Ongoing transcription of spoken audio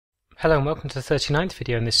Hello and welcome to the 39th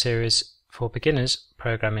video in this series for beginners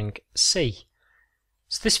programming C.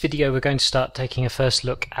 So this video we're going to start taking a first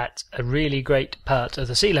look at a really great part of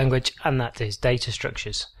the C language, and that is data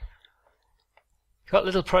structures. You've got a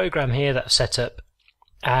little program here that I've set up,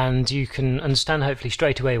 and you can understand hopefully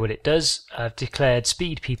straight away what it does. I've declared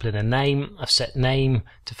speed, people and a name. I've set name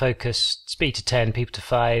to focus, speed to 10, people to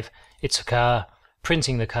 5. It's a car,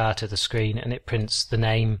 printing the car to the screen, and it prints the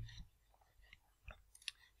name,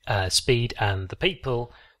 speed and the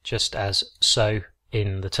people, just as so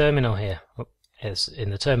in the terminal here,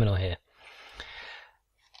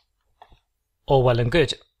 All well and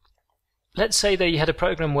good. Let's say that you had a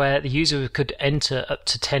program where the user could enter up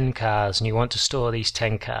to 10 cars and you want to store these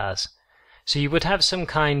 10 cars. So you would have some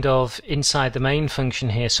kind of, inside the main function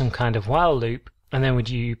here, some kind of while loop, and then would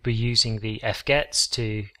you be using the fgets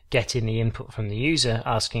to get in the input from the user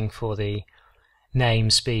asking for the name,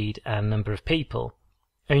 speed and number of people.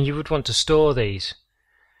 And you would want to store these.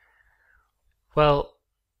 Well,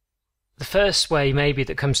 the first way maybe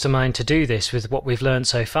that comes to mind to do this with what we've learned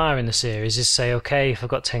so far in the series is say, okay, if I've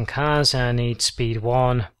got 10 cars, I need speed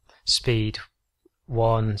 1, speed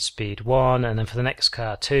 1, speed 1, and then for the next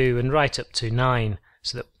car 2, and right up to 9,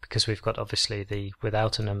 so that because we've got obviously the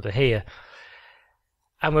without a number here.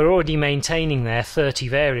 And we're already maintaining there 30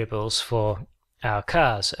 variables for our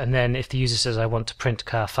cars, and then if the user says I want to print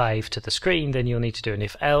car 5 to the screen, then you'll need to do an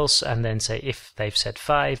if else, and then say if they've said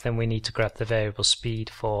 5, then we need to grab the variable speed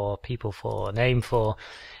for, people for, name for,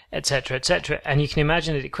 etc, etc. And you can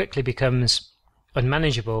imagine that it quickly becomes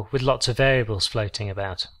unmanageable with lots of variables floating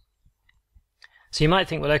about. So you might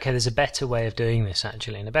think, well, okay, there's a better way of doing this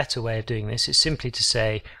actually, and a better way of doing this is simply to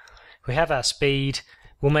say we have our speed,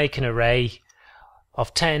 we'll make an array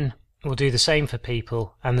of 10, we'll do the same for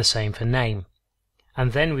people and the same for name.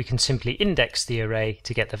 And then we can simply index the array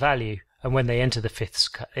to get the value, and when they enter the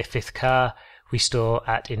fifth car, we store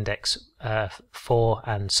at index 4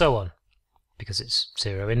 and so on, because it's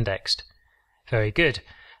 0 indexed. Very good.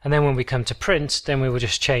 And then when we come to print, then we will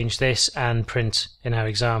just change this and print in our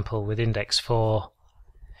example with index 4,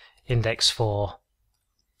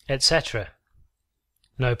 etc.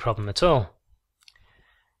 No problem at all.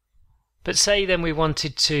 But say then we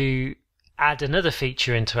wanted to add another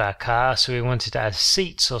feature into our car, so we wanted to add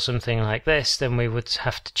seats or something like this, then we would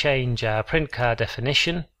have to change our print car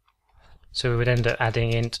definition. So we would end up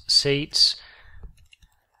adding int seats,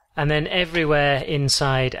 and then everywhere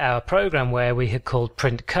inside our program where we had called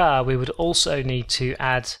print car, we would also need to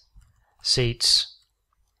add seats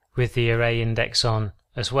with the array index on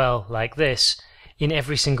as well, like this, in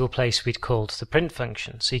every single place we'd called the print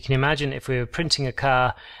function. So you can imagine if we were printing a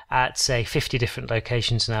car at, say, 50 different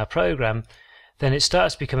locations in our program, then it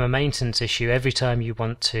starts to become a maintenance issue every time you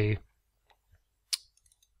want to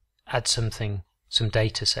add something, some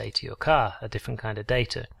data, say, to your car, a different kind of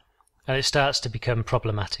data. And it starts to become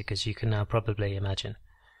problematic, as you can now probably imagine.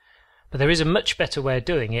 But there is a much better way of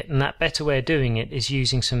doing it, and that better way of doing it is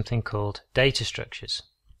using something called data structures.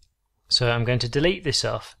 So I'm going to delete this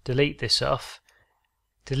off, delete this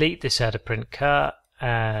out of print car,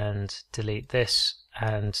 and delete this,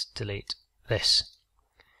 and delete this.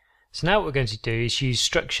 So now what we're going to do is use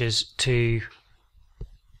structures to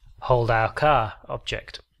hold our car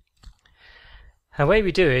object. And the way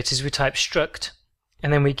we do it is we type struct,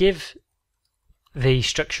 and then we give the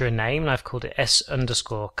structure a name, and I've called it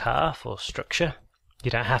s_car for structure.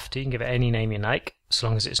 You don't have to, you can give it any name you like, as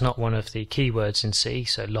long as it's not one of the keywords in C,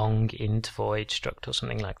 so long, int, void, struct, or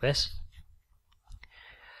something like this.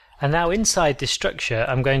 And now inside this structure,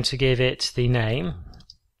 I'm going to give it the name,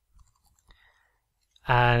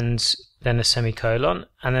 and then a semicolon,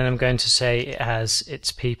 and then I'm going to say it has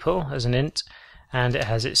its people as an int, and it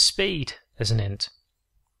has its speed as an int.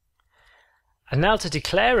 And now to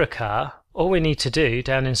declare a car, all we need to do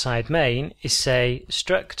down inside main is say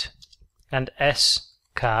struct and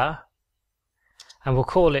s_car, and we'll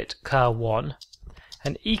call it car1,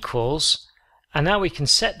 and equals, and now we can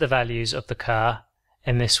set the values of the car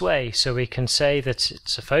in this way. So we can say that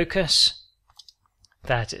it's a focus,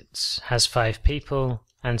 that it has 5 people,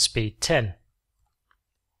 and speed 10.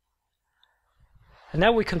 And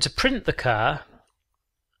now we come to print the car,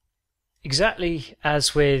 exactly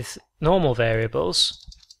as with normal variables.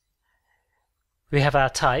 We have our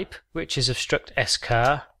type, which is of struct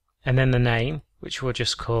s_car, and then the name, which we'll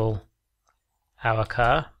just call our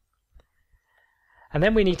car. And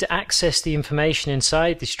then we need to access the information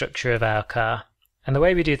inside the structure of our car. And the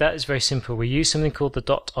way we do that is very simple. We use something called the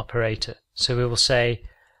dot operator. So we will say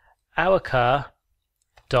our car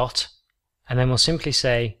dot, and then we'll simply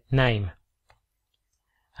say name.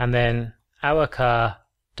 And then our car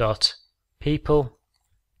dot people,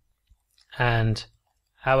 and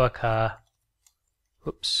our car,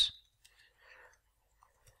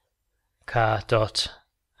 car dot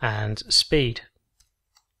and speed.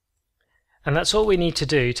 And that's all we need to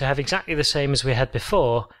do to have exactly the same as we had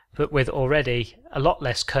before, but with already a lot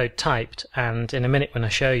less code typed, and in a minute when I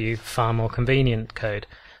show you, far more convenient code.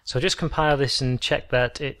 So I'll just compile this and check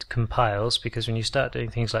that it compiles, because when you start doing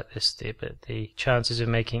things like this, the chances of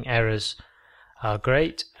making errors are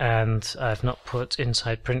great. And I've not put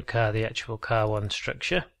inside print car the actual car1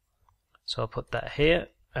 structure. So I'll put that here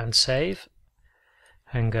and save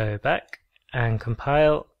and go back and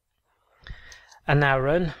compile and now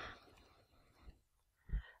run.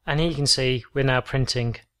 And here you can see we're now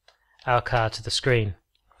printing our car to the screen.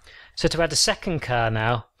 So to add a second car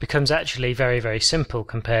now becomes actually very, very simple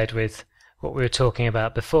compared with what we were talking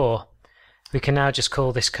about before. We can now just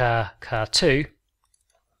call this car car2,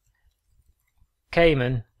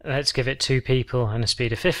 Cayman, let's give it 2 people and a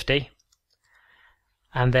speed of 50,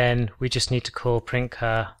 and then we just need to call print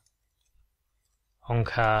car on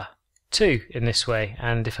car2 in this way.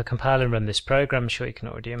 And if I compile and run this program, I'm sure you can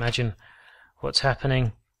already imagine what's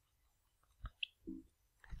happening.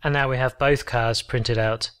 And now we have both cars printed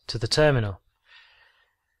out to the terminal.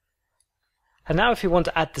 And now if we want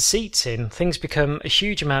to add the seats in, things become a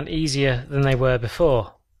huge amount easier than they were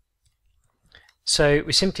before. So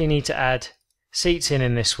we simply need to add seats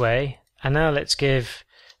in this way. And now let's give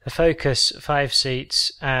the Focus 5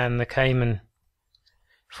 seats and the Cayman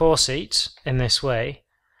 4 seats in this way.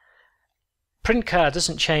 Print car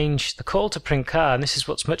doesn't change, the call to print car, and this is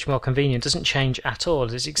what's much more convenient, doesn't change at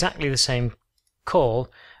all. It's exactly the same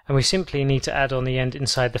call, and we simply need to add on the end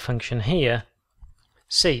inside the function here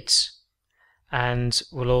seats, and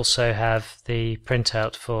we'll also have the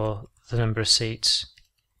printout for the number of seats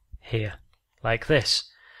here, like this.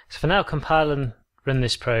 So if I now compile and run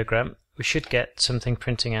this program, we should get something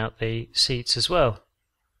printing out the seats as well.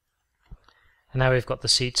 And now we've got the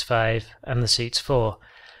seats 5 and the seats 4.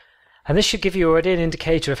 And this should give you already an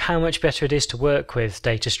indicator of how much better it is to work with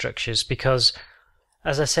data structures, because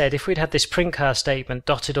as I said, if we'd had this print car statement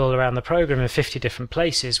dotted all around the program in 50 different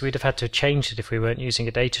places, we'd have had to change it if we weren't using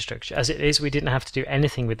a data structure. As it is, we didn't have to do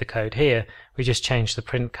anything with the code here. We just changed the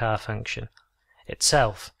print car function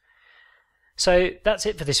itself. So that's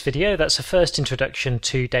it for this video. That's the first introduction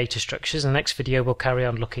to data structures. In the next video, we'll carry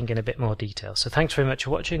on looking in a bit more detail. So thanks very much for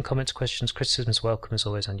watching. Comments, questions, criticisms welcome as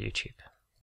always on YouTube.